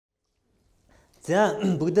За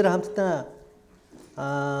бүгдээр хамтдаа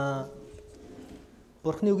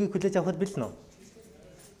Бурхны үгийг хүлээж авахд бэлэн үү?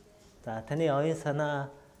 За таны оюун санаа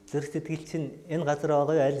зүрх сэтгэл чинь энэ газар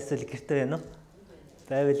байгаа юу? Аль эсвэл гэртээ байна уу?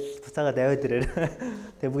 Байвал буцаага даваад ирээр.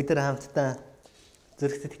 Тэгээ бүгдээр хамтдаа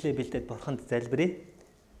зүрх сэтгэлээ бэлдээд Бурханд залбирая.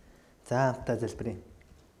 За хамтдаа залбирая.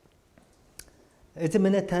 Эзэн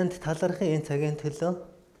минь танд талархын энэ цагийн төлөө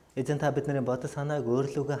эзэн та бидний бодол санааг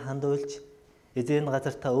өөрлөгөө хандуулж эзэн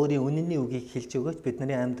газар та өөрийн үнэнний үгийг хэлж өгөөч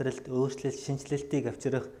бидний амьдралд өөрчлөлт шинжилэлтийг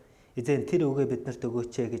авчрах эзэн тэр үгээ биднэрт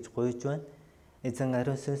өгөөч гэж гуйж байна. Эзэн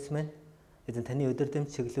ариун сүнс минь эзэн таны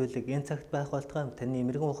өдөрдөмж чиглүүлэг энэ цагт байх болтугай таны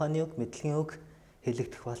эмэрхэн ухааны үг мэдлэгийн үг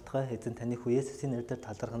хэлэгдэх болтугай эзэн таны хүү Есүсийн нэрээр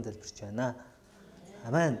талархан залбирч байна.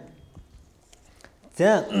 Амен.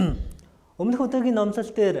 За өмнөх удаагийн номлол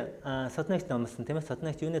дээр соднагч номлосон тийм ээ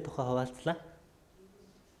соднагч юуны тухай хуваалцлаа?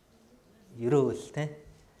 Ерөөл тийм.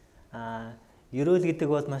 Ерөөл гэдэг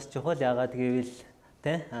бол маш чухал яагаад гэвэл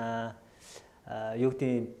тийм юу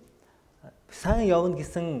гэдэг сайн явна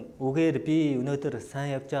гэсэн үгээр би өнөөдөр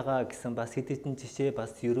сайн явж байгаа гэсэн бас хэд хэдэн жишээ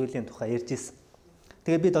бас ерөөлийн тухай ярьж ирсэн.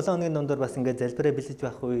 Тэгээ би 7 хоногийн дундор бас ингээд залбираа бэлдэж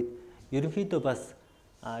байх үед ерөнхийдөө бас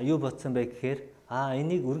юу бодсон бэ гэхээр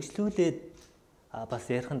энийг үргэлжлүүлээд бас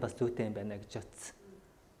ярих нь бас зүйтэй юм байна гэж бодсон.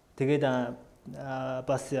 Тэгээд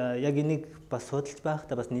бас яг энийг бас судалж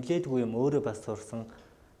байхдаа бас нэлээдгүй юм өөрөө бас сурсан.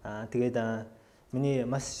 Тэгээд миний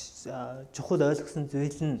маш чухал ойлгосон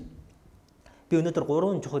зүйл нь би өнөөдөр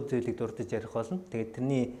 3 чухал зүйлийг дурдж ярих болно. Тэгээд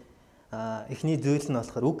тэрний эхний зүйл нь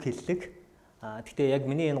болохоор үг хэллэг. Гэхдээ яг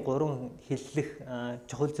миний энэ 3 хэллэх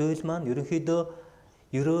чухал зүйл маань ерөнхийдөө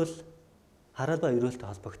ерөөл хараал ба ерөөлтэй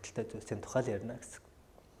холбогдолтой зүйлсийн тухай ярина гэсэн.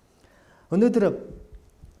 Өнөөдөр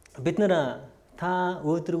бид нэр та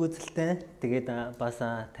өөдрөг үзэлтэй тэгээд бас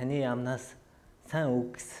таны амнаас сайн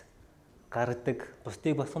үгс гаргадаг,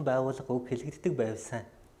 бусдыг босгон байгуулах үг хэлэгддэг байв сайн.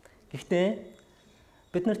 Гэхдээ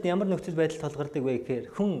биднэрт ямар нөхцөл байдал тулгардаг вэ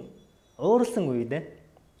гэхээр хүн ууралсан үедээ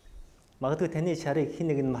магадгүй таны шарыг хин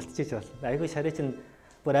нэг нь малтчихж болно. Айгүй шарыг чинь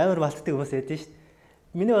бүр амар малтдаг хүмүүс байдаг шүү дээ.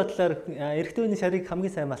 Миний бодлоор эрэгтэйний шарыг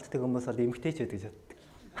хамгийн сайн малтдаг хүмүүс бол эмэгтэйч байдаг гэж боддог.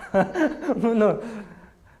 Мөн үү?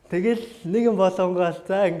 Тэгэл нэгэн болонгоос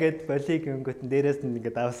за ингээд болиг өнгөт дээрээс нь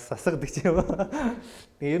ингээд асгадаг ч юм уу.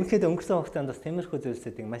 Тэгээ ерөнхийдөө өнгөрсөн хугацаанд бас тиймэрхүү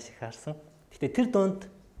зүйлсүүдийг маш их харсан. Гэтэ тэр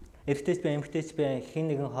дунд эрэгтэйч бай, эмэгтэйч бай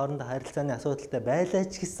хин нэгэн хоорондоо харилцааны асуудалтай байлаа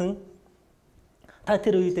ч гэсэн та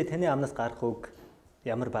тэр үедээ таны амнаас гарах үг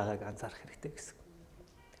ямар байгааг анзаарах хэрэгтэй гэсэн.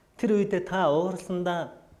 Тэр үедээ та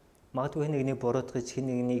уурсандаа магадгүй хин нэгнийг буруутгаж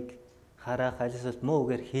хин нэгнийг харах аль эсвэл муу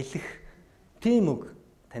үгээр хэлэх тийм үг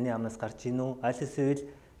таны амнаас гарч ийн үү? Аль эсвэл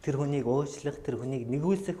тэр хүнийг уучлах, тэр хүнийг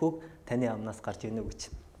нэгүүлсэх үг таны амнаас гарч ийн үү гэж.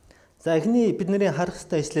 За эхний бидний харах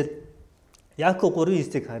ёстой ишлэл Яаков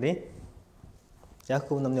 3:9-ийг харъя.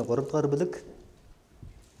 Яаков номны 3 дугаар бүлэг.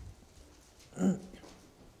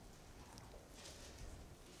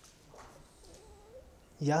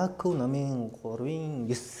 Яаков номын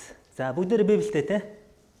 3:9. За бүгдээрээ Библиэтэй те.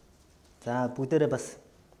 За бүгдээрээ бас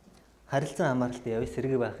харилцан хамааралтай явъя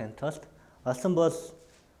сэрэг байхын тулд олсон бол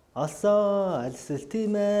олсоо аль эсвэл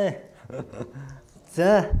тийм ээ.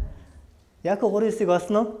 За Яаков 3:9-ийг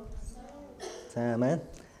олсон уу? За маань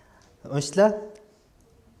уншлаа.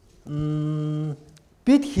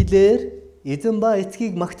 Бид хилээр эзэн ба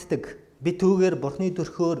эцгийг магтдаг. Бид түүгээр Бурхны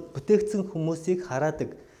төрхөөр бүтээгдсэн хүмүүсийг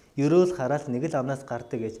хараадаг. Ерөөл хараал нэг л амнаас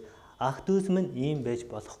гардаг гэж ах дүүс минь ийм байж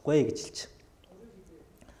болохгүй гэж хэлж.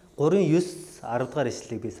 3:9 10 дугаар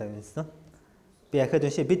ишлэлийг би сайн уншсан. Би ахад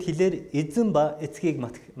уншаа бид хилээр эзэн ба эцгийг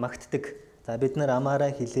магтдаг. За бид нар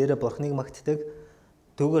амаараа хилээрээ Бурхныг магтдаг.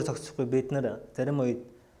 Түүгээр зогсохгүй бид нар зарим үед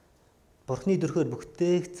Бурхны төрхөөр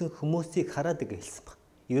бүтээгдсэн хүмүүсийг хараадаг гэж хэлсэн баг.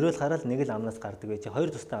 Ерөөл хараал нэг л амнаас гардаг байж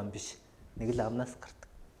хоёр тустай ам биш. Нэг л амнаас гардаг.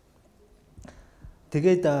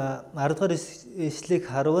 Тэгээд 10 дугаар ишлэгийг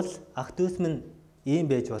харуул ах дүүс минь ийм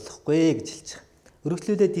байж болохгүй гэж хэлж байгаа.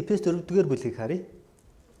 Өргөжлүүлээд Ефес 4-р бүлгийг харъя.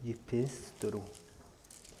 Ефес 4.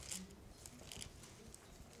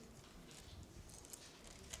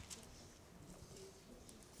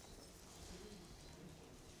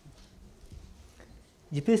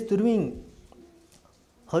 Ефес 4-ийн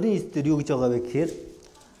 29 дээр юу гэж байгаа вэ гэхээр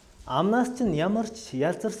амнаас чинь ямар ч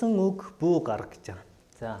ялзарсан үг бүү гарах гэж байгаа.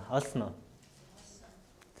 За олсон уу?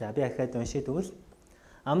 За би ахаад уншиж өгвөл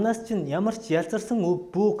амнаас чинь ямар ч ялзарсан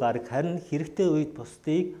үг бүү гарах харин хэрэгтэй үед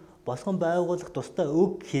бусдыг босгон байгуулах тустай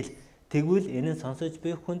үг хэл тэгвэл энэ нь сонсож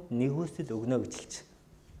буй хүнд нэгүсэл өгнө гэж хэлж.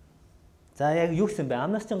 За яг юу гэсэн бэ?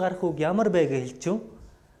 Амнаас чинь гарах үг ямар бай гэж хэлж юу?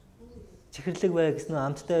 Чихэрлэг бай гэсэн үү,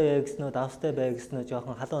 амттай бай гэсэн үү, давстай бай гэсэн үү,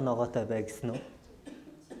 жоохон халуун ногоотой бай гэсэн үү?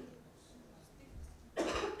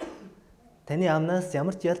 таны амнаас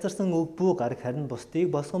ямар ч ялзарсан үг бүү гараг харин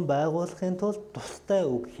бусдыг босгон байгуулахын тулд тустай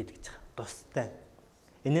үг хэл гэж байгаа. Тустай.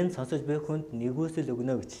 Энэ нь сонсож буй хүнд нэгүсэл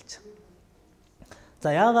өгнө гэж хэлж байгаа.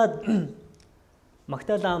 За яагаад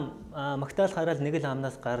магтаал хараал нэг л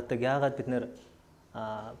амнаас гардаг? Яагаад бид нэр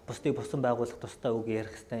бусдыг босон байгуулах тустай үг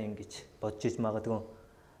ярих хэрэгтэй юм гэж бодож иж магадгүй.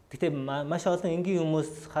 Гэхдээ маш олон энгийн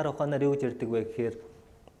хүмүүс хар ухаанаар юу гэж ярьдаг вэ гэхээр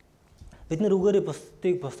бид нар үгээрээ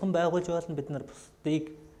бусдыг босгон байгуулж болно, бид нар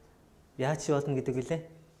бусдыг яаж болно гэдэг үлээ.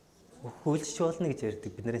 Хүлж болно гэж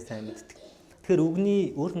ярьдаг, бидний сайн мэддэг. Тэгэхээр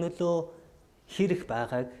үгний үр нөлөө хэрэг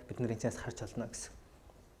байгааг бид нэр энэс харж олно гэсэн.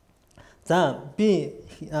 За би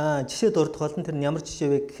жишээ дурдах болно. Тэр нь ямар жишээ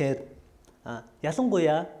вэ гэхээр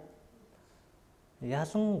ялангуяа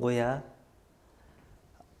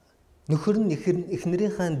нөхөр нь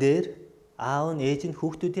эхнэрийнхээ дээр, аав нь ээж нь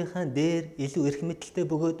хүүхдүүдийнхээ дээр илүү эрх мэдэлтэй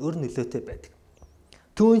бөгөөд өр нөлөөтэй байдаг.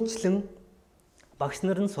 Түүнчлэн багш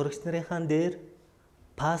нар нь сурагч нарынхаа дээр,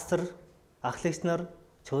 пастор, ахлагч нар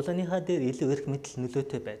чуулганыхаа дээр илүү эрх мэдэл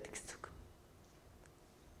нөлөөтэй байдаг гэсэн үг.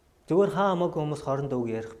 Зүгээр хамаагүй хүмүүс хоорондоо үг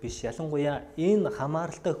ярих биш. Ялангуяа энэ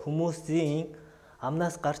хамааралтай хүмүүсийн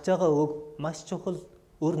амнаас гарч байгаа үг маш чухал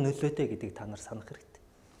өр нөлөөтэй гэдгийг та нар санах хэрэгтэй.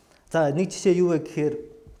 За нэг жишээ юу вэ гэхээр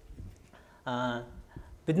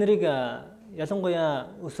бид нарыг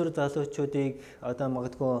ялангуяа өсвөр залуучуудыг одоо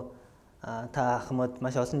магадгүй та ахмад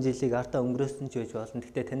маш олон жилийг артаа өнгөрөөсөн ч байж болно.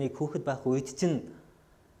 Гэхдээ таны хүүхэд байх үед чинь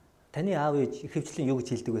таны аав ээж ихэвчлэн юу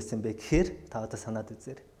гэж хэлдэг байсан бэ гэхээр та одоо санаад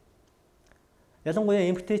үзээрэй. Ялангуяа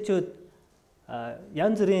эмэгтэйчүүд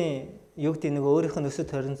янз бүрийн юу гэдэг нэг өөрийнх нь өсөж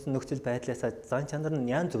төрсөн нөхцөл байдлаасаа зан чанар нь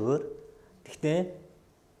янз өөр. Гэхдээ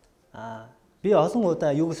би олон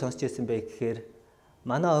удаа юу гэж сонсч байсан бэ гэхээр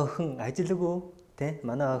манай охин ажилгүй,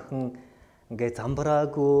 манай охин ингээ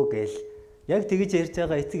замбраагүй гэл яг тэгж ярьж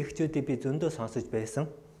байгаа эцэг эхчүүдийг би зөндөө сонсож байсан.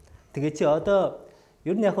 Тэгээ чи одоо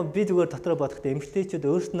ер нь яг би зүгээр дотроо бодохдоо эмэгтэйчүүд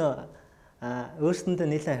өөрсөндөө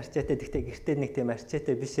нэлээд харьцаатай, гэхдээ гэртээ нэг тийм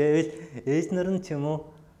харьцаатай биш байвал ээж нар нь ч юм уу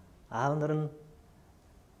аав нар нь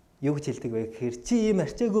юу гэж хэлдэг вэ гэхээр чи ийм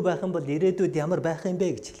харьцаагүй байх юм бол ирээдүйд ямар байх юм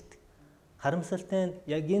бэ гэж хэлдэг. Харамсалтай нь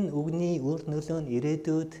яг энэ үгний үр нөлөө нь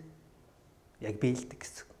ирээдүйд яг биелдэг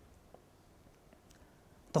гэсэн.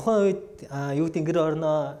 Тухайн үед юу гэдэг гэр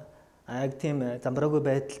орноо яг тийм замбраагүй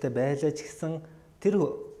байдалтай байлаа ч гэсэн тэр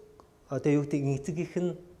одоо юу гэдэг эцэгийнх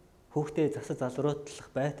нь хүүхдээ засаж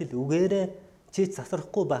залруулах байтал үгээрээ чи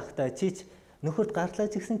засрахгүй байхдаа чи нөхөрт гарлаа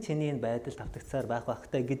ч гэсэн чиний энэ байдал давтагцаар байх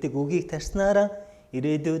байхдаа гэдэг үгийг тарьснараа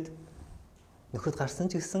ирээдүйд нөхөрт гарсан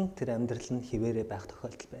ч гэсэн тэр амьдрал нь хിവэрэ байх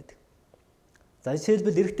тохиолдол байдаг. За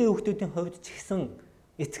жишээлбэл эрэгтэй хүүхдүүдийн хувьд ч гэсэн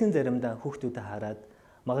эцэг нь заримдаа хүүхдүүдэд хараад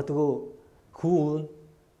магадгүй хүүн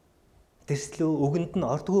тэрслүү үгэнд нь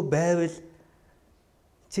ордгүй байвал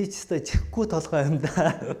чи ч өстой чихгүй толгой юм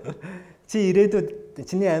да. Чи ирээдүйд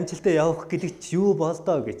чиний амжилтаа явах гэлэгч юу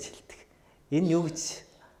болдоо гэж хэлдэг. Энэ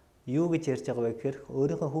юу гэж ярьж байгаа вэ гэхээр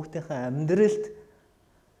өөрийнхөө хүүхдийнхээ амьдралд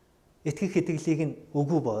итгэх итгэлийг нь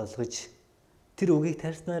үгүй болгож тэр үгийг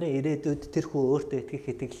тарьснараа ирээдүйд тэр хүү өөртөө итгэх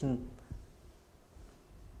итгэл нь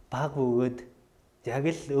баг бөгөөд яг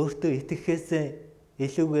л өөртөө итгэхээс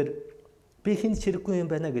илүүгээр би хэн чирэггүй юм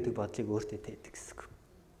байна гэдэг бодлыг өөртөө тавьдаг гэсэн.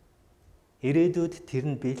 Ирээдүйд тэр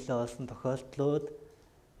нь биелээ олсон тохиолдлууд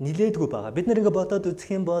нилээдгүй байгаа. Бид нэг бодоод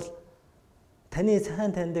үзэх юм бол таны сайн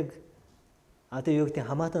таньдаг одоо юу гэдэг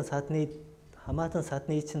хамаатан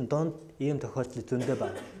садны чинь донд ийм тохиолдол зөндөө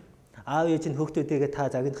байна. Аав ээж нь хүүхдүүдийгээ та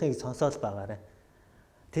загнахыг сонсоод байгаарай.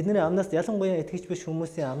 Тэдний амнаас ялангуяа итгэж биш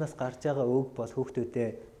хүмүүсийн амнаас гарч байгаа үг бол хүүхдүүдээ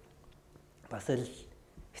бас л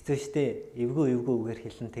хэцүү шттэ эвгүй үгээр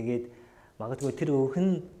хэлнэ. Тэгээд магадгүй тэр үг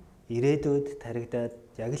нь ирээдүйд таригдаад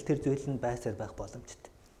яг л тэр зүйл нь байсаар байх боломжтой.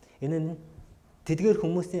 Энэ нь тэдгээр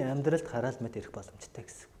хүмүүсийн амьдралд хараал мэт ирэх боломжтой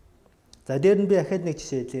гэсэн. За дээр нь би ахад нэг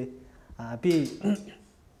жишээ хэлье. Би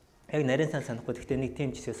яг нарийн сан санахгүй гэхдээ нэг тийм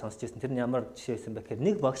жишээ сонсч байсан. Тэр нь ямар жишээ байсан бэ гэхээр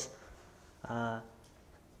нэг багш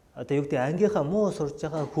одоо юу гэдэг ангийнхаа муу сурж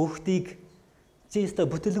байгаа хүүхдийг чи өстой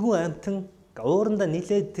бүтэлгүй амтан уурандаа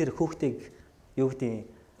нилээд тэр хүүхдийг юу гэдэг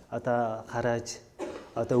одоо харааж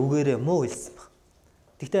одоо үгээрээ муу хэлсэн баг.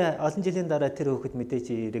 Гэхдээ олон жилийн дараа тэр хүүхэд мэдээж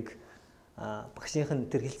эрэг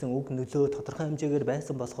багшийн тэр хэлсэн үг нөлөө тодорхой хэмжээгээр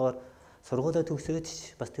байсан болохоор сургуулаа төгсөөд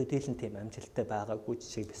бас төдийлөн тийм амжилттай байгаагүй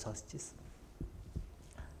жишээг би сонсч ирсэн.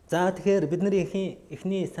 За тэгэхээр бидний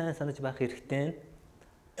эхний сайн санаж байх хэрэгтэй.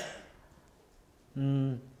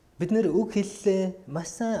 Бид нэр үг хэллээ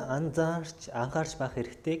маш сайн анхаарч байх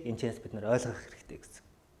хэрэгтэйг энэчээс бид нэр ойлгох хэрэгтэй гэсэн.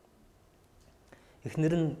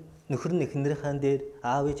 Нөхөр нь эхнэрийнхээ дээр,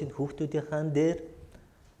 аав ээж нь хүүхдүүдийнхээ дээр,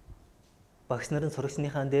 багш нарын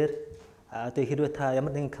сурагчныхаа дээр одоо хэрвээ та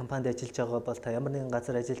ямар нэгэн компанид ажиллаж байгаа бол та ямар нэгэн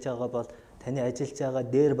газар ажиллаж байгаа бол таны ажиллаж байгаа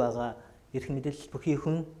дээр байгаа эрх мэдэл бүхий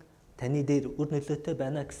хүн таны дээр үр нөлөөтэй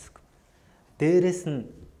байна гэсэн. Дээрээс нь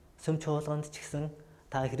сүм чуулганд ч гэсэн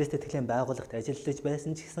та Христэд итгэлийн байгууллагт ажиллаж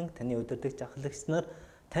байсан ч гэсэн таны удирдагч ахлагч нар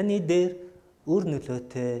таны дээр үр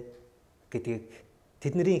нөлөөтэй гэдгийг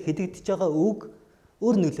тэдний хэлэгдэж байгаа үг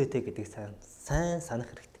үр нөлөөтэй гэдгийг сайн санах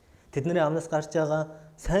хэрэгтэй. Тэдний амнаас гарч байгаа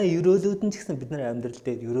сайн ерөөлүүд нь ч гэсэн бидний амьдрал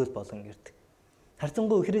дээр ерөөл болон ирдэг.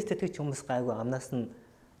 Харцангуй Христэд итгэж хүмүүс гайгүй амнаас нь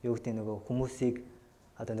юу гэдэг нөгөө хүмүүсийг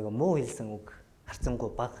одоо нөгөө муу хэлсэн үг харцангуй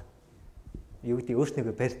баг юу гэдэг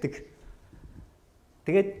өөрснийгөө барьдаг.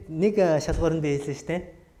 Тэгээд нэг шалгуур нь би хэлсэн шүү дээ.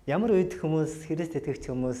 Ямар үед хүмүүс Христэд итгэж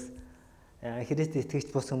хүмүүс Христэд итгэж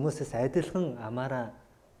бус хүмүүсээс адилхан амаараа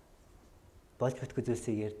болж бүтгэх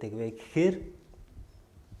зүйлсийг ярьдаг вэ гэхээр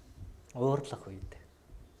уурлах үед.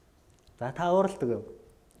 За та уурладаг уу?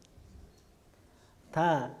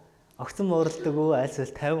 Та огцом уурладаг уу?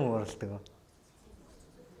 Альсвал 50 уурладаг уу?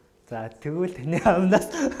 За тэгвэл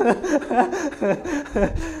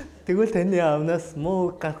таны амнаас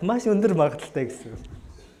муу гарах маш өндөр магадлалтай гэсэн.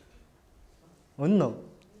 Үнэн үү?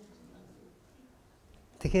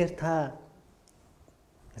 Тэгэхээр та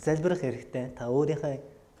залбирах хэрэгтэй. Та өөрийнхөө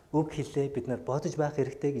үг хэлээ бид нар бодож байх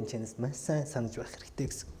хэрэгтэй. Энэ чэнэс маш сайн санаж байх хэрэгтэй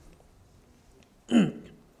гэсэн.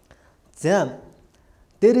 За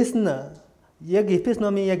дээрэс нь яг Эфес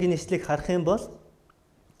номын яг энэ ишлэгийг харах юм бол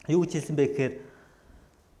юу гэж хэлсэн бэ гэхээр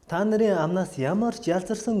та нарын амнаас ямар ч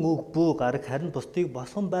ялзарсан үг бүү гараг харин бусдыг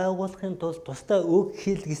босгон байгуулахын тулд тусдаа үг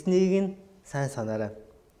хэл гэснийг нь сайн санаарай.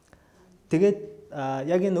 Тэгээд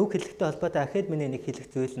яг энэ үг хэлэхтэй холбоотой ахид миний нэг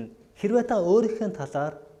хэлэх зүйл нь хэрвээ та өөрийнхөө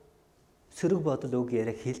талаар сөрөг бодол үг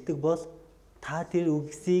яриа хэлдэг бол та тэр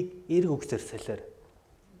үгсийг эрг үгсээр солиор.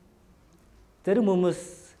 Зарим хүмүүс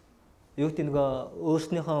юу гэдэг нөгөө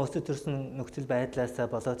өөрснийхөө өсөж төрсөн нөхцөл байдлаасаа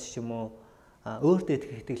болоод ч юм уу өөртөө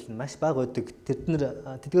итгэх итгэл нь маш бага байдаг.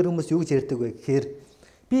 Тэдгээр хүмүүс юу гэж ярьдаг вэ гэхээр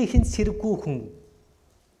би хинт сэрэггүй хүн.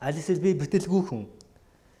 Аль эсвэл би бүтэлгүй хүн.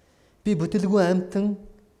 Би бүтэлгүй амьтан.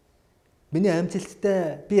 Миний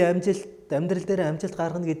амжилттай би амьдрал дээр амжилт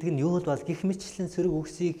гаргана гэдэг нь юу бол гих мэтлэн сөрөг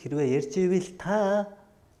үгсийг хэрвээ ярьж ивэл та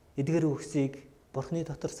эдгээр үгсийг Бурхны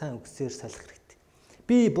дотор сайн үгсээр салах хэрэгтэй.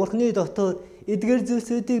 Би Бурхны дотор эдгээр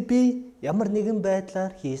зүйлсүүдийг би ямар нэгэн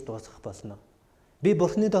байдлаар хийж дуусгах болно. Би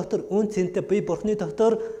Бурхны дотор үн цэнтэй, би Бурхны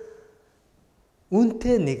дотор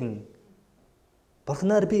үнэтэй нэгэн.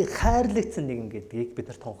 Бурхнаар би хайрлагдсан нэгэн гэдгийг бид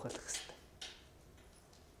нар тунхаглах хэрэгтэй.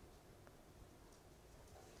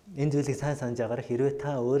 Энэ зүйлийг сайн санаж байгаарай. Хэрвээ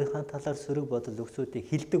та өөрийнхөө талаар сөрөг бодол өгсүүдийг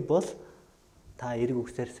хэлдэг бол та эрг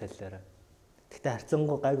үгсээр солиорой. Гэхдээ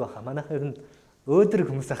харцангуй гайг баха. Манайхаар нь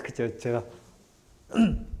өөдрөг хүмүүс ах гэж бодож байгаа.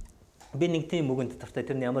 Би нэг тийм үгэнд дуртай.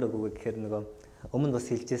 Тэр нь ямар үг вэ гэхээр нөгөө өмнө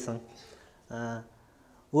бас хэлжсэн.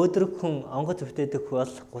 Өөдрөг хүн онгоц бүтээдэг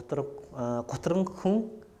бол гутранг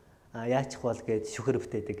хүн яачих бол гэж шүхэр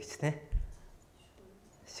бүтээдэг гэж тэ.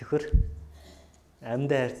 Шүхэр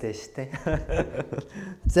амьдаа хайртай шүү дээ.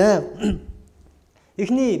 За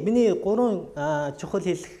эхний миний 3 чухал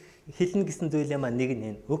хэлнэ гэсэн зүйл юм а нэг нь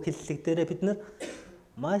энэ. Үг хэллэг дээрээ бид нар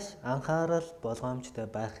маш анхаарал болгоомжтой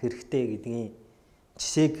байх хэрэгтэй гэдгийн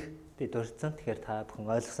жишээг би дурдсан. Тэгэхээр та бүхэн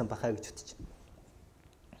ойлгосон бахаа гэж бодож байна.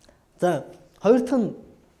 За хоёр дахь нь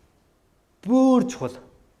бүр чухал.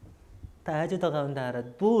 Та хажууд байгаа хүндээ хараад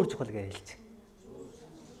бүр чухал гэж хэлж.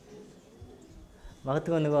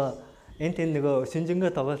 Магадгүй нөгөө энэ тийм нөгөө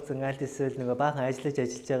шинжэнгөө тоглолцсон аль эсвэл нөгөө баахан ажиллаж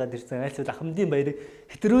байгаад ирсэн аль эсвэл ахмадын баярыг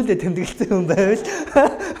хэтрүүлээ тэмдэглэсэн хүн байвал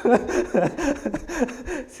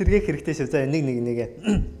сэргээх хэрэгтэй шүү. За нэг.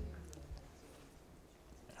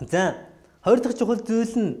 За хоёр дахь чухал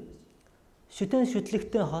зүйл нь шүтэн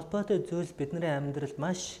шүтлэгтэй холбоотой зүйл бидний амьдралд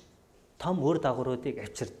маш том үр дагавруудыг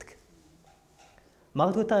авчирдаг.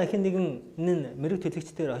 Магадгүй та их нэгэн мэрэг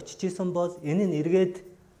төлөгчдээр очиж исэн бол энэ нь эргээд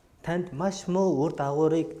танд маш муу үр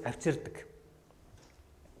дагаврыг авчирдаг.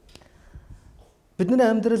 Бидний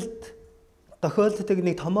амьдралд тохиолддог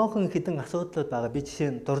нэг томоохон хэдэн асуудлууд байгаа. Би жишээ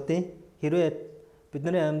нь дурдъя. Хэрвээ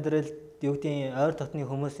бидний амьдралд юу гэдгийг ойр дотны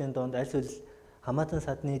хүмүүсийн дунд аль эсвэл хамаатан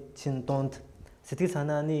садны чин дунд сэтгэл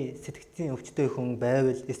санааны сэтгцийн өвчтөй хүн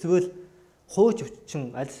байвал эсвэл хууч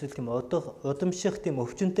өвчин аль эсвэл тийм удамших тийм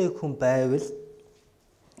өвчнөй хүн байвал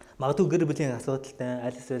магадгүй гэр бүлийн асуудалтай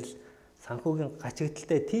аль эсвэл санхүүгийн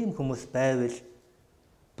гачигдaltaй тийм хүмүүс байвал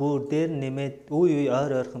бүр дээр нэмээд үе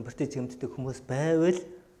ойрхон бэртэж гэмтдэг хүмүүс байвал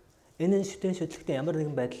энэ нь шүтэн шүтлэгтэй ямар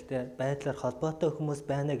нэгэн байдлаар холбоотой хүмүүс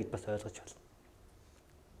байна гэж бас ойлгож байна.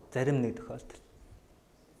 Зарим нэг тохиолдолд.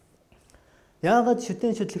 Яагаад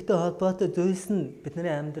шүтэн шүтлэгтэй холбоотой зүйлс нь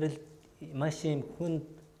бидний амьдралд маш юм хүнд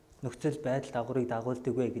нөхцөл байдал дагаврыг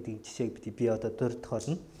дагуулдаг вэ гэдэг жишээг би одоо дурдах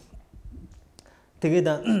болно. Тэгээд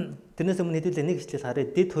тэрнээс өмнө хэдүүлээ нэг ишлэл харъя.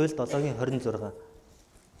 Дэд хууль 7-26.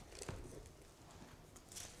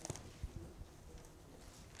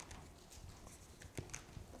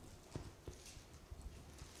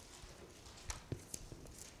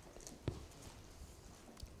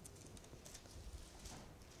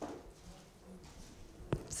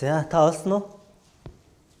 За та олсон уу?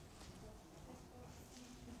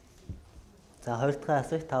 За хоёр дахь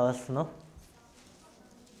асуулт та олсон уу?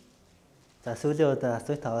 За сүүлийн удаа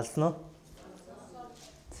асуулт та олсон уу?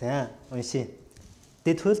 За уншия.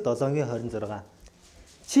 Дэд хууль 7:26.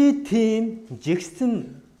 Чи тийм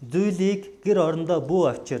жигсэн зүйлийг гэр орондоо бүү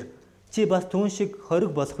авчир. Чи бас түүн шиг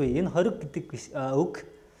хориг болохгүй. Энэ хориг гэдэг үг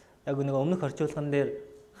яг нэг өмнөх орчуулган дээр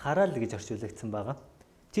хараал гэж орчуулагдсан байгаа.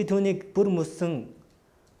 Чи түүнийг бүр мөсөн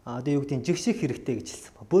одоо юу гэдэг жигших хэрэгтэй гэж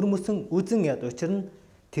хэлсэн ба. Бүр мөсөн үзэн яд учир нь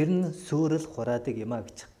тэр нь сүрэл хураадаг юм а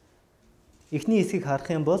гэж. Эхний хэсгийг харах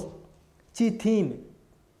юм бол чи тийм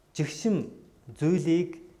жигшим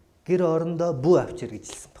зүйлийг гэр орондоо бүү авчир гэж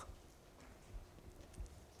хэлсэн ба.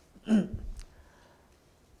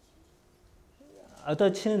 Одоо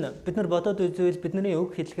жишээ нь бид нар бодоод үзвэл бидний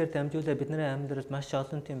үг хэллэгээр дамжуулаад бидний амьдралд маш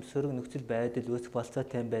олон тийм сөрөг нөхцөл байдал үүсэх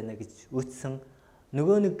болцоотой юм байна гэж үздсэн.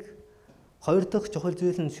 Нөгөө нэг хоёр дахь чухал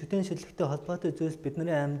зүйл нь шүтэн шүлэгтэй холбоотой зүйлс бидний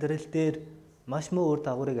амьдрал дээр маш муу үр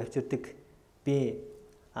дагаврыг авчирдаг. Би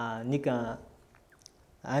нэг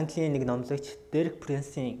Английн нэг номлогч Дерек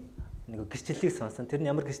Принсийн нэг гэрчлэлийг сонсон. Тэр нь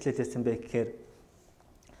ямар гэрчлэл байсан бэ гэхээр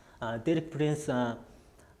Дерек Принс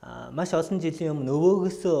маш олон жилийн өмнө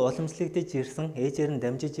өвөөгөөсөө уламжлагдж ирсэн, ээжээр нь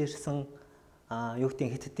дамжиж ирсэн юу гэдэг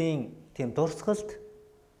хиттийн тийм дурсгалт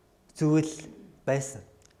зүйл байсан.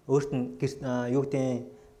 Өөрт нь юу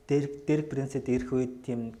гэдэг Дерек Принсэд ирэх үед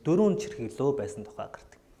тийм дөрвөн ширхэг луу байсан тухай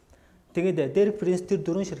гардаг. Тэгээд Дерек Принс тэр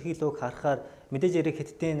дөрвөн ширхэг лууг харахаар мэдээж яриг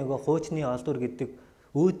хиттийн нөгөө хуучны олдуур гэдэг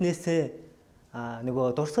үүднээсээ нөгөө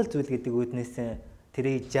дурсгал зүйл гэдэг үүднээсээ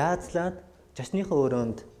тэрийг жаазлаад жошныхоо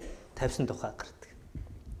өрөөнд тавьсан тухай гардаг.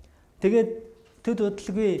 Тэгээд төд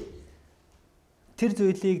удалгүй тэр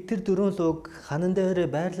зүйлийг тэр дөрвөн лууг ханан дээр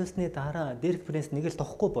байрлуулсны дараа Дерек Принс нэг л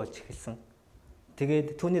тухгүй болж эхэлсэн.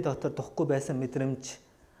 Тэгээд түүний дотор тухгүй байсан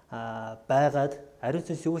мэдрэмж байгаад ариун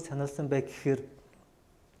сүнс юу гэж сануулсан бэ гэхээр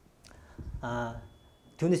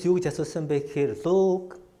түүнээс юу гэж асуусан бэ гэхээр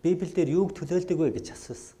лууг Библиэлд юуг төлөөлдөг вэ гэж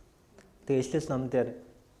асуусан. Тэгээд Ишлэл номон дээр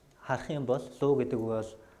харах юм бол луу гэдэг үг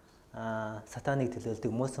бол сатаныг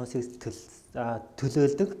төлөөлдөг, мөс сонсыг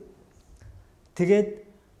төлөөлдөг. Тэгээд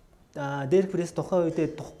Дерек Принс тухайн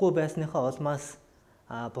үедээ тухгүй байсныхаа улмаас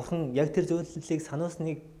бурхан яг тэр зүйлийг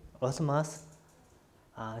сануулсныг улмаас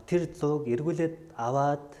тэр лууг эргүүлээд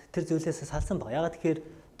аваад тэр зүйлээс салсан баг. Ягаад тэгэхээр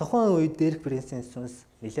тухайн үед Дерек Принсийн сүнс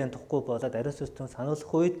нэлээд тухгүй болоод ариун сүнс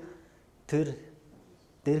сануулах үед тэр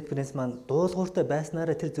Дерек Принс маань дуулууртай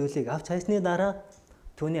байснараа тэр зүйлийг авч хайсны дараа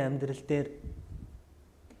түүний амьдрал дээр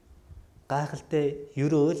гайхалтай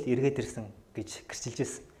ерөөл эргээд ирсэн гэж гэрчилж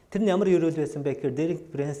байсан. Тэр нь ямар ерөөл байсан бэ гэхээр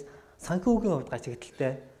Дерек Принс санхүүгийн хувьд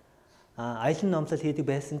гачигдaltaй аялын номлол хийдэг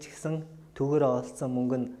байсан ч гэсэн түүгээрээ олсон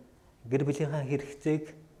мөнгө нь гэр бүлийнхаа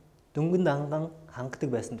хэрэгцээг дөнгөн данган хангадаг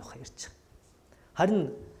байсан тухай ярьж байгаа. Харин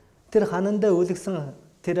тэр ханандаа үлгсэн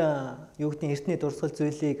тэр юу гэдэг эртний дурсгал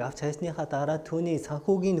зүйлийг авч хайсныхаа дараа түүний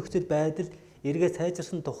санхүүгийн нөхцөл байдал эргээ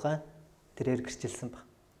сайжирсан тухай тэрээр гэрчилсэн баг.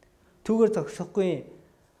 Түүгээр зогсохгүй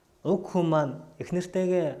уг хүн маань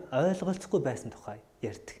эхнэртэйгээ ойлголцохгүй байсан тухай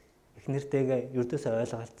ярьдаг. Эхнэртэйгээ ердөөсөө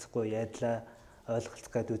ойлголцохгүй яадлаа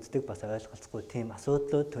ойлголцох гээд үздэг, бас ойлголцохгүй тийм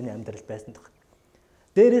асуудлууд түүний амьдралд байсан тухай.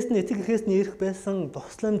 Дээрээс нь эцэг эхээс нь ирэх байсан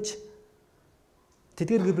тусламж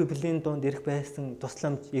тэдгээр гэр бүлийн дунд ирэх байсан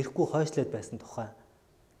тусламж ирэхгүй хойшлоод байсан тухай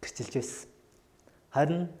гэрчилж байсан.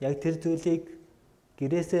 Харин яг тэр зүйлийг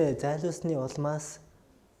гэрээсээ зайлуулсны улмаас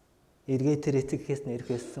эргээ тэр эцэг эхээс нь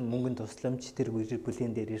ирэх байсан мөнгөнд тусламж тэр гэр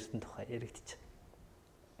бүлийн дээр ирсэн тухай яригдчих.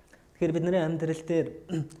 Тэгэхээр бидний амьдрал дээр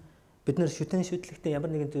бид нар шүтэн шүтлэгтэй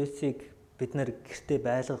ямар нэгэн зүйлсийг бид нар гэртээ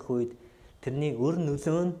байлгах үед тэрний өр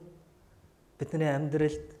нөлөө нь бидний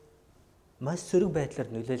амьдралд маш сөрөг байдлаар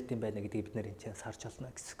нөлөөлд юм байна гэдгийг бид нар энэ ч харж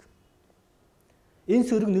олно гэсэн үг. Энэ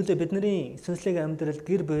сөрөг нөлөө бидний сүнслэг амьдралд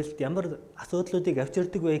гэр бүлд ямар асуудлуудыг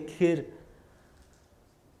авчирдаг вэ гэхээр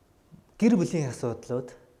гэр бүлийн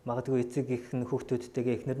асуудлууд магадгүй эцэг эхнэр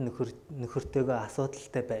хүүхдүүдтэйгээ эхнэр нөхөртэйгээ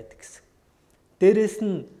асуудалтай байдаг гэсэн. Дээрээс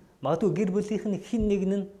нь магадгүй гэр бүлийнх нь хэн нэг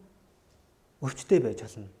нь өвчтэй байж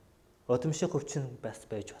болно. Удамших өвчин бас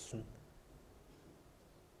байж болно.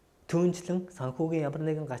 Түүнчлэн санхүүгийн ямар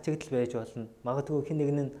нэгэн гачигдал байж болно. Магадгүй хэн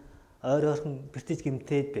нэг нь ойр ойрхон бэртэж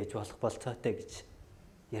гэмтээд байж болох болцоотой гэж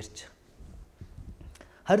ярьж байгаа.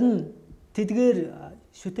 Харин тэдгээр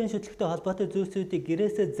шүтэн шүтлэгтэй холбоотой зүйлсүүдийг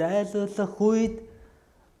гэрээсээ зайлуулах үед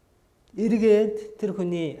эргээд тэр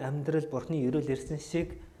хүний амьдрал бурхны ерөөл ирсэн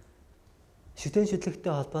шиг шүтэн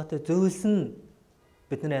шүтлэгтэй холбоотой зүйлс нь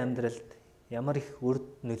бидний амьдралд ямар их үр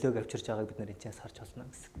нөлөөг авчирч байгааг бид нар энэ ч харж болно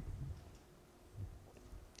гэсэн.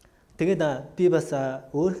 Тэгээд би бас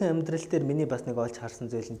өөрийнхөө амьдрал дээр миний бас нэг олж харсан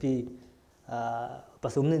зүйл нь би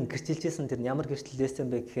бас өмнө нь гэрчилжсэн тэр ямар гэрчлэл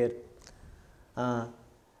байсан бэ гэхээр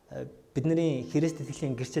бидний Христ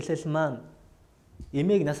итгэлийн гэрчлэл маань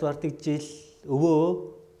эмээг нас бардаг жил өвөө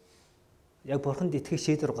яг бурханд итгэх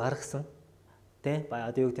шийдвэр гаргасан. Тэ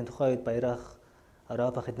одоо юу гэдэг нь тухайн үед баярах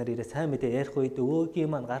Арабах эднэр ирээ сайн мэдээ ярих үед өвөөгийн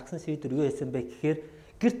маань гаргасан шийдвэр юу байсан бэ гэхээр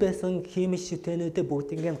гэрт байсан химис шүтэнүүдээ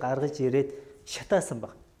бүгднийг гаргаж ирээд шатаасан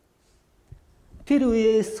баг. Тэр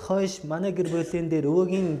үеэс хойш манай гэр бүлийн дээр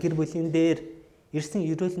өвөөгийн гэр бүлийн дээр ирсэн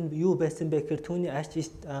ерөөл нь юу байсан бэ гэхээр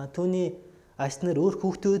түүний аш нар өөр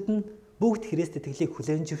хүүхдүүд нь бүгд Христ итгэлийг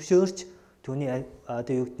хүлээн зөвшөөрч түүний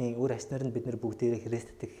одоо юу гэдгийг өөр аш нар нь бид нар бүгдээрээ Христ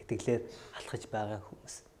итгэлээр алхаж байгаа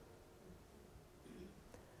хүмүүс.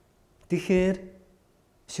 Тэгэхээр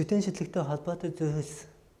шүтэн шидлэгтэй холбоотой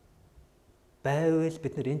зүйлс байвал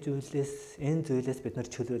бид нар энэ зүйлээс бид нар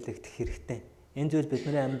чөлөөлөгдөх хэрэгтэй. Энэ зүйл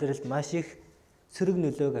бидний амьдралд маш их сөрөг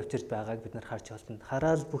нөлөөг авчирч байгааг бид нар харж байна.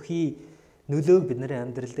 Хараал бүхий нөлөөг бидний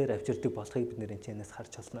амьдрал дээр авчирдаг болохыг бид нар энэчнээс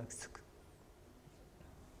харж байна гэсэн үг.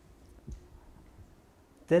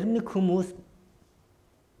 Зарим нэг хүмүүс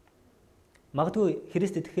магадгүй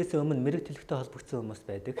Христ итгэхээс өмнө мэрэг төлөвтэй холбогдсон хүмүүс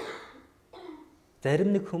байдаг.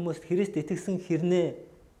 Зарим нэг хүмүүс Христ итгэсэн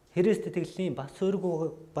хэрнээ Христ итгэлийн бас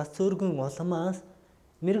цөөргөн улмаас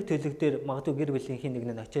мэрэг төлөв дээр магадгүй гэр бүлийнхэн нэг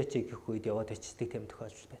нь очиач гэх үед яваад очиждаг тийм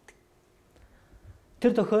тохиолдол байдаг.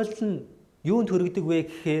 Тэр тохиолдол нь юунд хүргэдэг вэ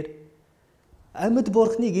гэхээр амьд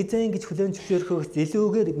бурхныг эзэн гэж хүлээн зөвшөөрөхөөс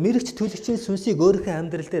илүүгээр мэрэгч төлөгчийн сүнсийг өөрийнхөө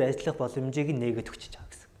амьдрал дээр ажиллах боломжийг нээгээд өгч байгаа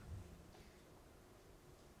гэсэн.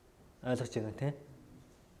 Ойлгож байна тийм?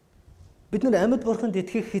 Бид нар амьд бурханд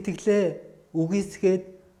итгэх итгэлээ үгүйсгээд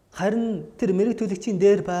харин тэр мэрэг төлөгчийн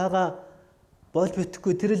дээр байгаа болж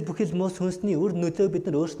бүтэхгүй тэрл бүхэл муу сүнсний үр нөлөө бид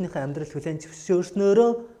нар өөрсдийнхөө амьдрал хүлээн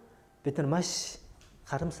зөвшөөрснөөрөө бид нар маш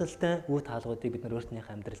харамсалтай үе таалгуудыг бид нар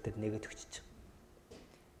өөрсдийнхөө амьдрал дээр нээгээд өгч байгаа.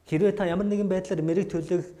 Хэрвээ та ямар нэгэн байдлаар мэрэг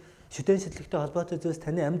төлөв шүтэн шидлэгтэй холбоотой зүйлс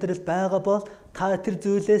таны амьдралд байгаа бол та тэр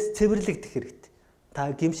зүйлээс цэвэрлэгдэх хэрэгтэй.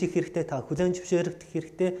 Та гимших хэрэгтэй, та хүлээн зөвшөөрөх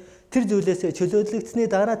хэрэгтэй. Тэр зүйлээс чөлөөлөгдсөний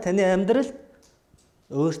дараа таны амьдралд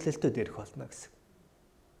өөрчлөлтүүд ирэх болно гэсэн.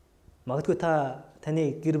 Магадгүй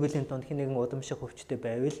таны гэр бүлийн донд нэгэн удамших өвчтэй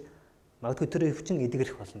байвал магадгүй тэр өвчин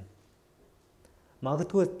эдгэрэх болно.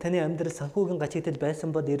 Магадгүй таны амьдрал санхүүгийн гачигдал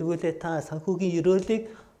байсан бол эргүүлээ та санхүүгийн ерөөлийг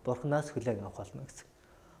бурхнаас хүлээн авах болно гэсэн.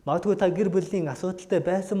 Магадгүй та гэр бүлийн асуудалтай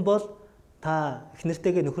байсан бол та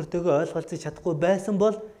эхнэртэйгээ нөхөртөөгөө ойлголцож чадахгүй байсан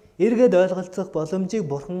бол эргээд ойлголцох боломжийг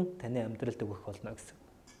бурхан таны амьдралд өгөх болно гэсэн.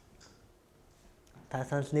 Та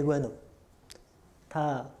санал нэг байна уу?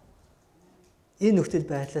 Та энэ нөхцөл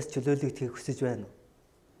байдлаас чөлөөлөгдөхийг хүсэж байна уу?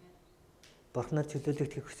 Бурханаар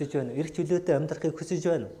чөлөөлөгдөхийг хүсэж байна уу? Эрх чөлөөтэй амьдрахыг хүсэж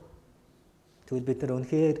байна уу? Тэгвэл бид нар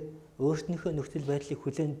үнэхээр өөрсдийнхөө нөхцөл байдлыг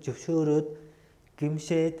хүлээн зөвшөөрөөд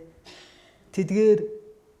гимшээд тэдгээр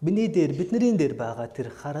бидний дээр байгаа тэр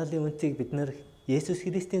хараалын үнцийг бид нар Есүс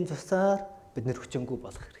Христийн цусаар бид нар хүчингүй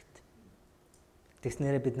болох хэрэгтэй.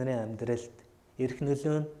 Тэгснээрээ бидний амьдралд эрх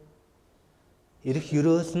нөлөө нь эрх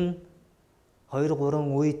ерөөл нь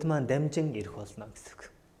 2-3 үед маань дамжин ирэх болно гэсэн үг.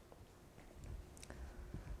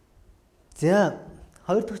 За,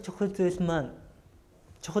 хоёр дахь чухал зүйл маань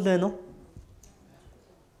чухал байна уу?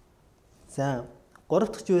 За, гурав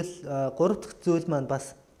дахь зүйл маань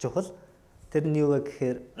бас чухал. Тэр нь юу вэ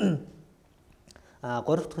гэхээр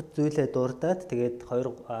гурав дахь зүйлээ дурдаад тэгээд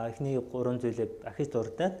эхний 3 зүйлээ ахиж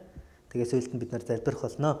дурдаад тэгээд сүүлд нь бид нар залбирах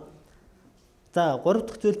болно. За, гурав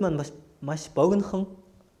дахь зүйл маань маш богинохон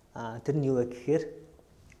тэр нь юу вэ гэхээр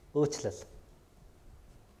уучлал.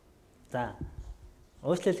 За,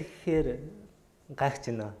 уучлал гэхээр гайхаж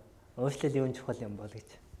байна. Уучлал юу чухал юм бол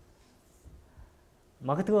гэж.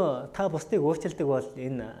 Магадгүй та бусдыг уучладаг бол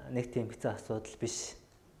энэ нэг тийм хэцүү асуудал биш.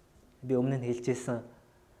 Би өмнө нь хэлжсэн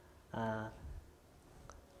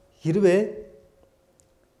хэрвээ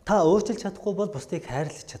та уучлж чадахгүй бол бусдыг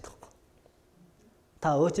хайрлаж чадахгүй.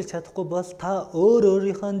 Та уучлж чадахгүй бол та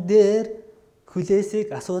өөрийнхөө дээр хүлээсийг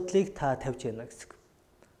асуудлыг та тавьж яана гэсэн.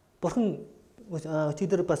 Бурхан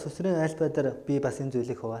өчигдөр бас өсрийн айлбай дээр би бас энэ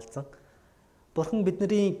зүйлийг хуваалцсан. Бурхан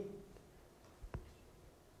бидний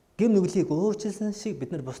гэм нүглийг уучлсан шиг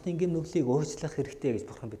бид нар бусдын гэм нүглийг уучлах хэрэгтэй гэж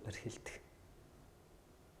Бурхан биднэр хэлдэг.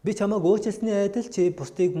 Би чамайг уучлсны адил чи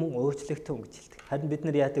бусдыг мөн уучлах тун гэж хэлдэг. Харин бид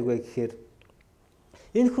нар яадаг вэ гэхээр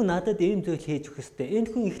энэ хүн надад ийм зүйл хийж өгөх ёстой.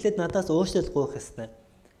 Энэ хүн эхлээд надаас уучлал гуйх ёстой.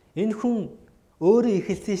 Энэ хүн өөрөө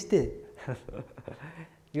эхэлсэн штэ.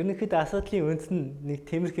 Ерөнхийдөө асуудлын үндэс нь нэг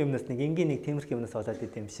тиймэрхүү юмнаас нэг энгийн нэг тиймэрхүү юмнаас болоод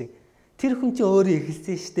идэм шиг. Тэр хүн чинь өөрөө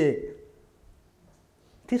эхэлсэн штэ.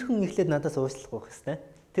 Тэр хүн эхлээд надаас уучлах гуйх ёстой.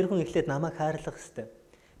 Тэр хүн эхлээд намайг хайрлах ёстой.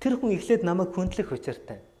 Тэр хүн эхлээд намайг хүндлэх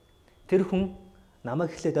учиртай. Тэр хүн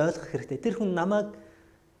намайг эхлээд ойлгох хэрэгтэй. Тэр хүн намайг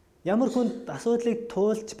Ямар хүнд асуудлыг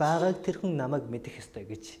туулж байгааг тэр хүн намайг мэдэх ёстой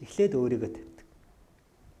гэж эхлээд өөрийгөө тавьдаг.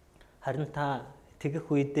 Харин та тэгэх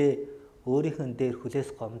үедээ өөрийнхөө дээр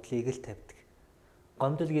хүлээс гомдлыг л тавьдаг.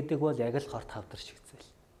 Гомдол гэдэг бол яг л хорт хавдар шиг зүйл.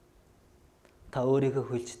 Та өөрийгөө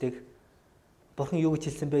хүлждэг. Бурхан юу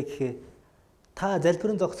гэж хэлсэн бэ гэхээр та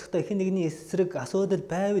залбирэн зогсохдоо хэн нэгний эсрэг асуудал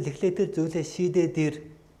байвал эхлээд тэр зүйлээ шийдээд ир.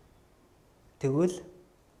 Тэгвэл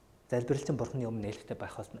залбиралчин Бурханы өмнө нээлттэй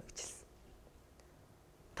байх болно гэж хэлсэн.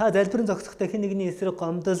 Та залбирэн зогсохдоо хэн нэгний эсрэг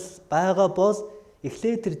гомдол байгаа бол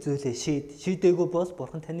эхлээд тэр зүйлээ шийдээгүй бол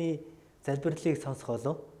Бурхан таны залбирлыг сонсох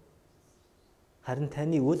болов. Харин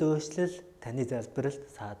таны үл өөрчлөл таны залбиралд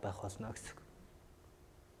саад байх болно гэсэн.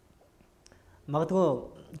 Магадгүй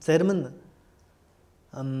зарим нь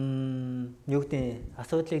юу гэдэг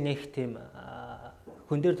асуудлыг нэг тийм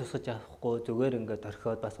хүн дээр тусгаж авахгүй зүгээр ингээд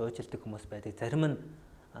орхиод бас уучлалдаг хүмүүс байдаг. Зарим нь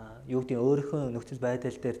юу гэдэг өөрийнхөө нөхцөл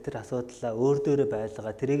байдал дээр тэр асуудлаа өөр дээрээ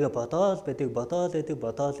байлгаа тэрийгэ бодоол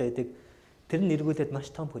байдаг. Тэр нь эргүүлээд маш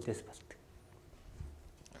том хүлээс болдог.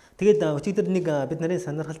 Тэгээд өчигдөр нэг бид нарын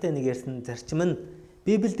сонирхолтой нэг ярьсан зарчим нь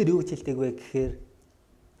Библиэлд юу гэж хэлдэг вэ гэхээр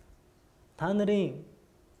та нарын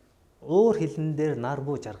уур хилэн дээр нар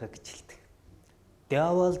буу жаргах гэж хэлдэг.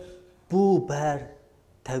 Диавол бүү байр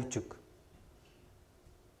тавьж өг.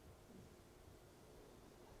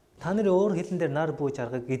 Та нарын уур хилэн дээр нар бүү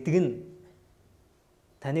жаргах гэдэг нь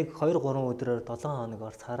таныг 2-3 өдрөөр 7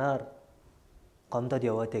 хоногоор сараар гомдоод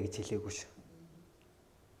яваадаа гэж хэлээгүй шүү.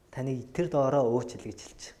 Таныг тэр доороо уучлал гэж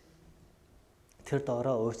хэлж. Тэр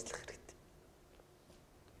доороо уучлах хэрэгтэй.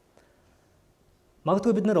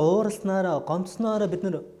 Магадгүй бид нар ууралснараа, гомдснараа бид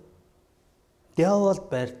нар диавол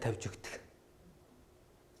байр тавьж өгдөг.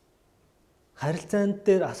 Харилцаанд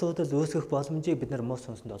дээр асуудал үүсгэх боломжийг бид нар муу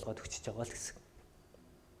сүнсэнд олгоод өгчөж байгаа л гэсэн.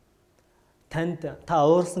 Танд та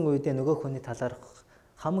уурсан үедээ нөгөө хүний талаарх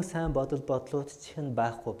хамаг сайн бодлууд чинь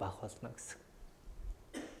байхгүй байх болно гэсэн.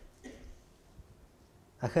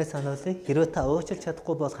 Ахаа сануулъя. Хэрвээ та уучлах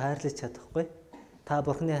чадахгүй бол хайрлаж чадахгүй. Та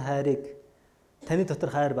Бурханы хайрыг таны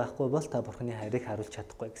дотор хайр байхгүй бол та Бурханы хайрыг харуулж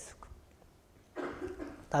чадахгүй гэсэн.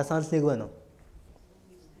 Та санал нэг байна уу?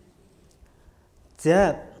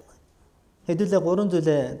 За хэдүүлээ 3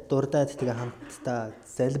 зүйлээ дурдаад тэгээ хамтдаа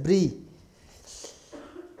залбирая.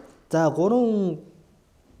 За 3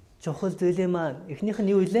 чухал зүйлээ маань эхнийх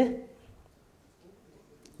нь юу вэ?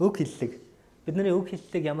 Үг хэллэг. Бидний үг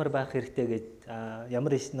хэллэг ямар байх хэрэгтэй гэж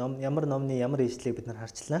ямар номны ямар ишлэгийг бид нар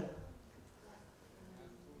харчлаа.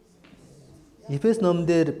 Эфес номон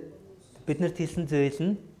дээр биднэрт хэлсэн зүйл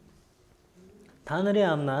нь та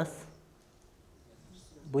нарын амнаас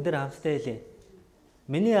бүгд хамтдаа хэлээ.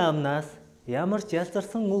 Миний амнаас ямар ч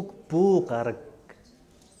ялзарсан үг бүү гараг.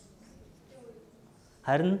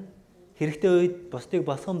 Харин хэрэгтэй үед бусдыг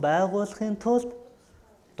босгон байгуулахын тулд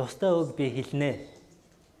тустай үг би хэлнэ.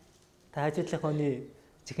 Та хажуудлах хүний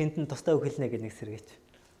чихэнд нь тустай үг хэлнэ гэж нэг сэргийч.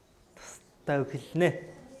 Тустай үг хэлнэ.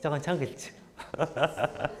 Жогон чанга хэлж.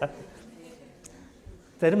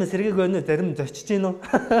 Зарим сэргийг өнө, зарим зочиж гин үү?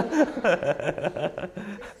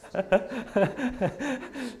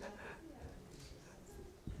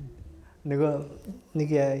 Нөгөө нэг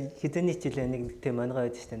хэдэний жилээ нэг тийм оногоо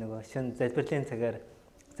байдаг шүү дээ. Нөгөө шин залбирлын цагаар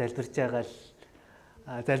залбирж байгаа л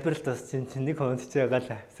залбиралт бас чинь нэг хондж байгаа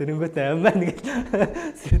л сэрэнгүүтээ аммаа нэг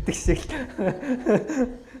сэрдэг шиг.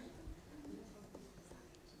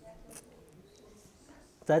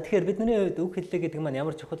 За тэгэхээр бидний хувьд үг хэллэг гэдэг маань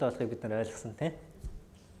ямар чухал болохыг бид нар ойлгосон тийм.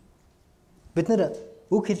 Бид нар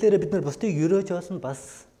үг хэллээрээ бид нар бусдыг өрөөж олно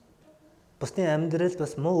бас бусдын амьдралд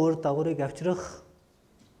бас муу үр дагаврыг авчрах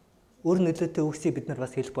үр нөлөөтэй үгсийг бид нар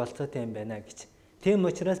бас хэлэх болцоотой юм байна гэж. Тийм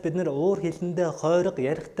учраас бид нар уур хилэндээ хойрог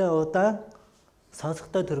ярихтай удаан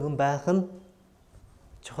сонсохтой түргэн байх нь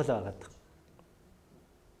чухал байгаад.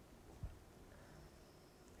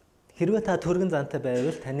 Хэрвээ та түргэн зантай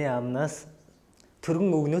байвал таны амнаас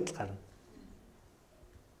түргэн өгнөд л гарна.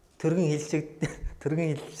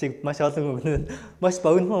 Түргэн хэлшиг маш олон өгнөд маш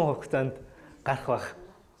богино хугацаанд гарах байх.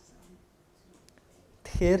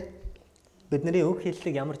 Тэгэхээр бидний үг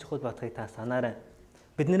хэллэг ямар чухал батхыг та санаарай.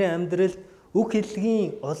 Бидний амьдралд үг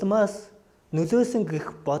хэллэгийн улмаас нөлөөсөн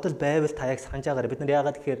гэх бодол байвал та яг санаж байгаарай. Бид нар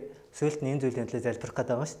яагаад гэхээр сүүлд нь энэ зүйлийн төлөө залбирах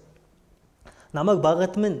гэдэг байгаа шүү дээ. Намайг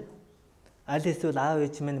багад минь аль эсвэл аав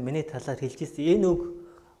ээж минь миний талаар хэлж ирсэн энэ үг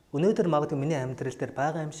өнөөдөр магадгүй миний амьдрал дээр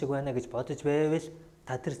байгаа юм шиг байна гэж бодож байвал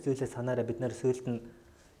та тэр зүйлээ санаарай. Бид нар сүүлд нь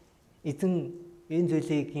эзэн энэ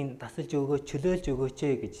зүйлийг тасалж өгөөч, чөлөөлж өгөөч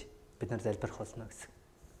гэж бид нар залбирах болно гэсэн.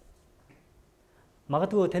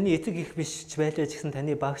 Магадгүй таны эцэг их биш ч байлаа ч гэсэн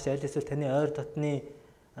таны багш аль эсвэл таны ойр дотны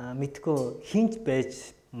мэдгүй хинч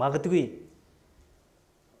байж магадгүй.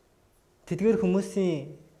 Тэдгээр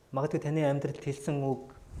хүмүүсийн магадгүй таны амьдралд хэлсэн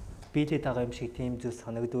үг биелээд байгаа юм шиг тийм зүйл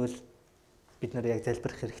санагдвал бид нар яг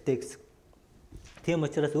залбирах хэрэгтэй гэсэн. Тийм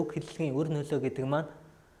учраас үг хэллэгийн үр нөлөө гэдэг маань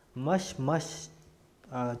маш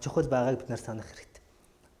чухал байгааг бид нар санах хэрэгтэй.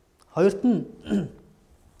 Хоёрт нь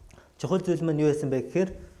чухал зүйл маань юу байсан бэ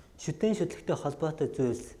гэхээр шүтэн шүтлэгтэй холбоотой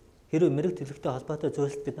зүйлс. Хэрвээ мэрэг төлөвтэй холбоотой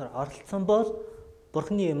зүйлсд бид нар оролцсон бол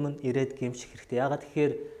Бурхны өмнө ирээд гэмших хэрэгтэй. Яагаад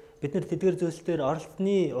гэхээр бид нар тэдгээр зүйлсээр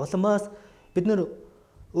оролцсны уламаас бид нар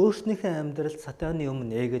өөрснийхөө амьдралд сатааны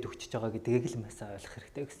өмнө нээгээд өгчөж байгаа гэдгийг л маш сайн ойлгох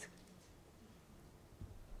хэрэгтэй гэсэн.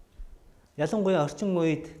 Ялангуяа орчин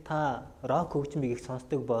үед та рок хөгжмийг их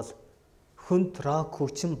сонсдог бол хүнд рок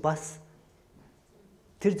хөгжим бас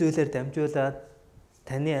тэр зүйлээр дамжуулаад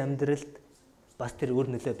таны амьдралд бас тэр үр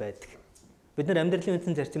нөлөө байдаг. Бид нар амьдралын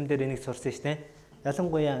үндсэн зарчим дээр энийг сурсан шүү дээ.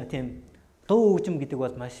 Ялангуяа тийм дуу хөгжим гэдэг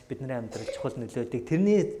бол маш бидний амьдралд чухал нөлөөдөг.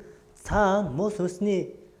 Тэрний цаана муу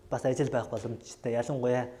сүнсний бас ажил байх боломжтой.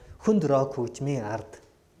 Ялангуяа хүнд рок хөгжмийн ард.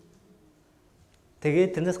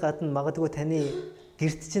 Тэгээд тэрнээс гадна магадгүй таны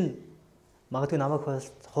гэрт чинь магадгүй намайг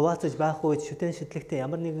хуваалцаж байх үед шүтэн шүтлэгтэй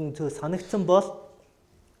ямар нэгэн зүйл санагдсан бол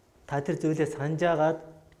та тэр зүйлээ санаж агаад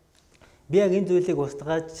би яг энэ зүйлийг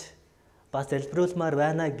устгаж бас залбируулмаар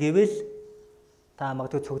байна гэвэл та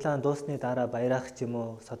магадгүй цуглаан дуусны дараа баярах ч юм уу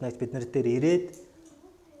содногч бид нар дээр ирээд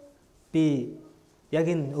би яг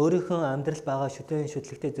энэ өөрийнхөө амьдрал байгаа шүтэн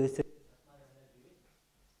шүтлэгтэй зүйлсээ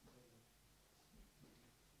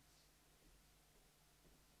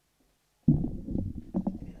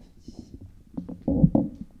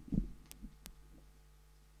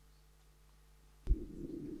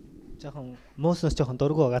жоохон мууснаас жоохон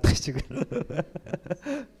дургу байгаа шиг.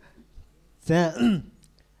 За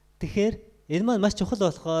тэгэхээр энэ маань маш чухал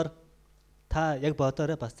болохоор та яг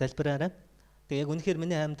бодоорой бас залбираарай. Тэгээ яг үнэхээр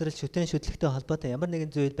миний амьдрал шүтэн шүтлэгтэй холбоотой ямар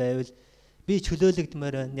нэгэн зүйл байвал би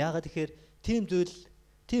чөлөөлөгдмөр байна. Яагаад тэгэхээр тийм зүйл,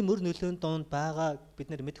 тийм үр нөлөөний донд байгаа бид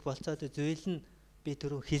нар мэдэх болцоотой зүйл нь би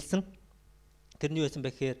түрүү хэлсэн. Тэрний юу байсан бэ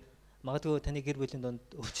гэхээр магадгүй таны гэр бүлийн донд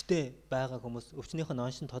өвчтэй байгаа хүмүүс, өвчнийх нь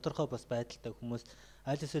оншин тодорхой бас байдалтай хүмүүс,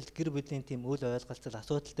 аль эсвэл гэр бүлийн тийм үйл ойлголцол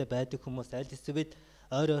асуудалтай байдаг хүмүүс, аль эсвэл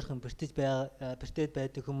ойр ойрхон бэртэж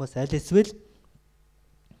байдаг хүмүүс, аль эсвэл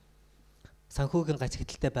санхүүгийн гач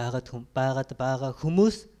хэтэлтэй байгаа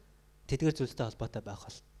хүмүүс тэдгээр зүйлстэй холбоотой байх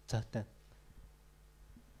болцоотой.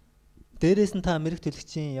 Дээрээс нь та мэрэг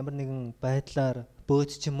төлөгчийн ямар нэгэн байдлаар бөөд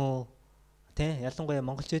ч юм уу, тийм ялангуяа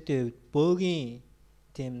монголчуудын хувьд бөөгийн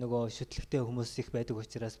тийм нөгөө шүтлэгтэй хүмүүс их байдаг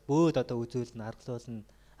учраас бөөд одоо үзүүлнэ, аргалуулна,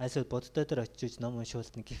 այսօр боддоо дээр очиж ном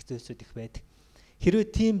уншуулна гих зүйлсүүд их байдаг.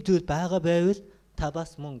 Хэрвээ тийм зүйл байгаа байвал та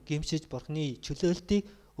бас мөн гэмшиж Бурхны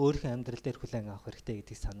чөлөөлтийг өөрийнхөө амьдрал дээр хүлээн авах хэрэгтэй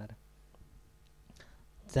гэдгийг санаарай.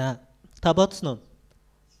 За та бодсон уу?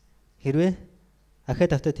 Хэрвээ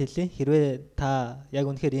ахад автад хэлье. Хэрвээ та яг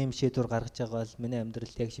үнэхээр ийм шийдвэр гаргаж байгаа бол миний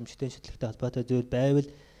амьдралд яг шимшгтэн шүтлэгтэй холбоотой зүйл байвал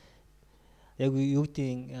яг юу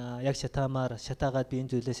гэдгийг яг шатаагаад би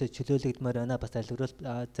энэ зүйлээсээ чөлөөлөгдмөр байна, бас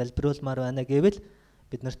залбируулмаар байна гэвэл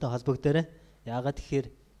бид нартай холбогдорой. Яагаад тэгэхээр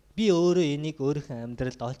би өөрөө энийг өөрийнхөө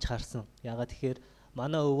амьдралд олж харсан. Яагаад тэгэхээр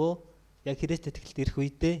манай өвөө яг Христ итгэлд ирэх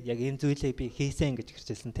үедээ яг энэ зүйлийг би хийсэн гэж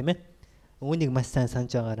хэрчилсэн тийм ээ. Үүнийг маш сайн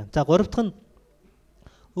санаж байгаарай. За гурав дахь нь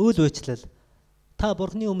үйл үйлчлэл. Та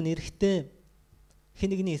Бурхны өмнө ирэхдээ хэн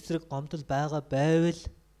нэгний эсрэг гомдол байгаа байвал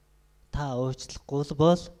та уучлахгүй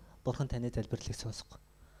бол Бурхан таны залбирлыг сонсохгүй.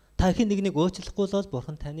 Та хэн нэгнийг уучлахгүй бол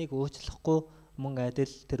Бурхан таныг уучлахгүй мөн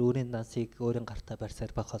адил тэр өөрийн дансыг өөрийн гартаа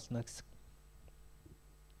барьсаар байх болно гэсэн.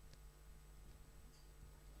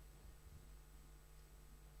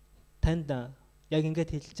 Танд яг ингэж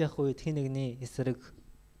хэлж явах үед хэн нэгний эсрэг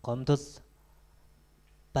гомдол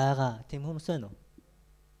байгаа тийм хүмүүс байна уу?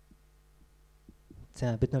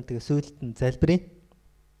 За бид нар тэгээ сүйдэлд нь залбирая.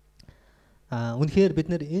 Үнэхээр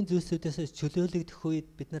бид нар энэ зүйлсүүдээс чөлөөлөгдөх үед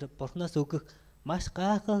бид нар Бурханаас өгөх маш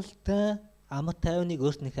гайхалтай амар тайвныг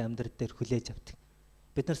өөрснийхөө амьдрал дээр хүлээж авдаг.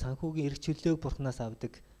 Бид нар санхүүгийн эрх чөлөөг Бурханаас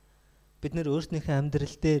авдаг. Бид нар өөрснийхөө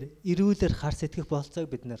амьдрал дээр эрүүлэр хар сэтгэх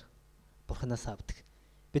болцоог бид нар Бурханаас авдаг.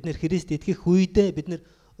 Бид нар Христ итгэх үедээ бид нар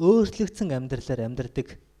өөрчлөгдсөн амьдралаар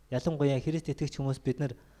амьдардаг. Ялангуяа Христ итгэгч хүмүүс бид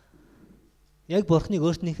нар яг Бурханыг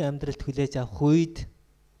өөрснийхөө амьдралд хүлээж авах үед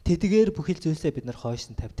тэдгээр бүхэл зүйлсээ бид нар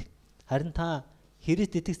хойш нь тавьдаг. Харин та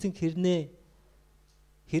Христ итгэсэн хэрнээ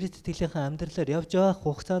Христ итгэлийнхаа амьдралаар явж байгаа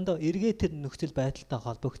хугацаанд эргээ тэр нөхцөл байдалтай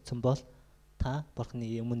холбогдсон бол та Бурхны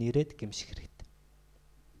өмнө ирээд гэмших хэрэгтэй.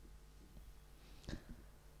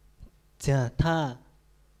 За та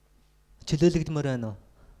чөлөөлөгдмөр байна уу?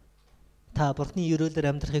 Та Бурхны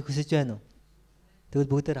ерөөлөөр амьдрахыг хүсэж байна уу?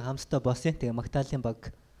 Тэгвэл бүгдээр хамтдаа босъё. Тэгээ Магдалины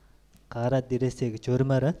баг гараад ирээсэй гэж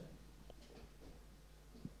урмаарай.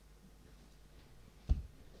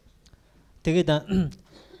 Тэгээд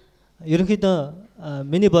ерөнхийдөө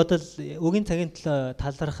миний бодол үгийн цагийн төлөө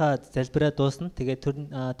талархаа залбираа дуусна. Тэгээд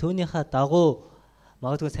түүнийхээ дагуу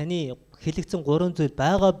магадгүй саний хэлэгдсэн 3 зүйл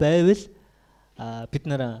байгаа байвал бид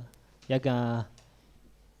нар яг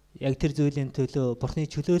тэр зүйлийн төлөө Бурхны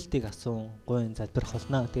чөлөөлтийг асуун гойн залбирах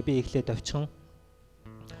болно. Тэгээ би эхлээд овчхон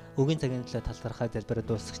үгийн цагийн төлөө талархаа залбираа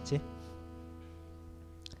дуусгачээ.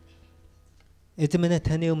 Эзэн минь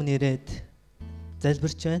таны өмнө ирээд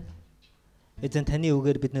залбирч байна. Эзэн таны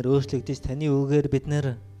үгээр бид нар өөрчлөгдөж, таны үгээр бид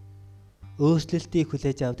нар өөрчлөлтийг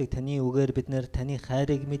хүлээж авдаг, таны үгээр бид нар таны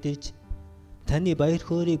хайрыг мэдэж, таны баяр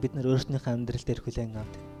хөөргийг бид нар өөрсдийнхөө амьдрал дээр хүлээн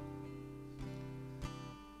авдаг.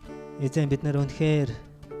 Эзэн бид нар үнэхээр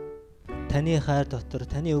таны хайр дотор,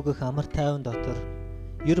 таны өгөх амар тайван дотор,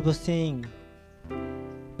 ер бусын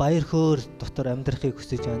баяр хөөр дотор амьдрахыг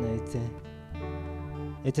хүсэж байна эзэн.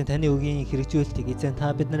 Эзэн таны үгийн хэрэгжүүлэлтийг эзэн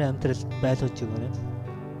та бидний амьдралд байлгаж өгөөрэй.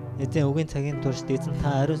 Эзэн үгийн цагийн туршид эзэн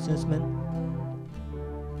та ариун сүнс минь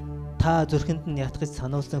та зүрхэнд нь ятгаж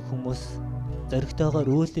сануулсан хүмүүс зоригтойгоор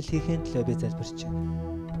үйлдэл хийхин төлөө би залбирч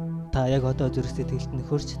байна. Та яг одоо зүрх сэтгэлд нь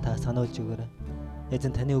хөрч та сануулж өгөөрэй.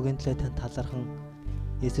 Эзэн таны үгийн төлөө тань талархан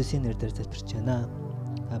Есүсийн нэрээр залбирч байна.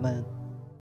 Амен.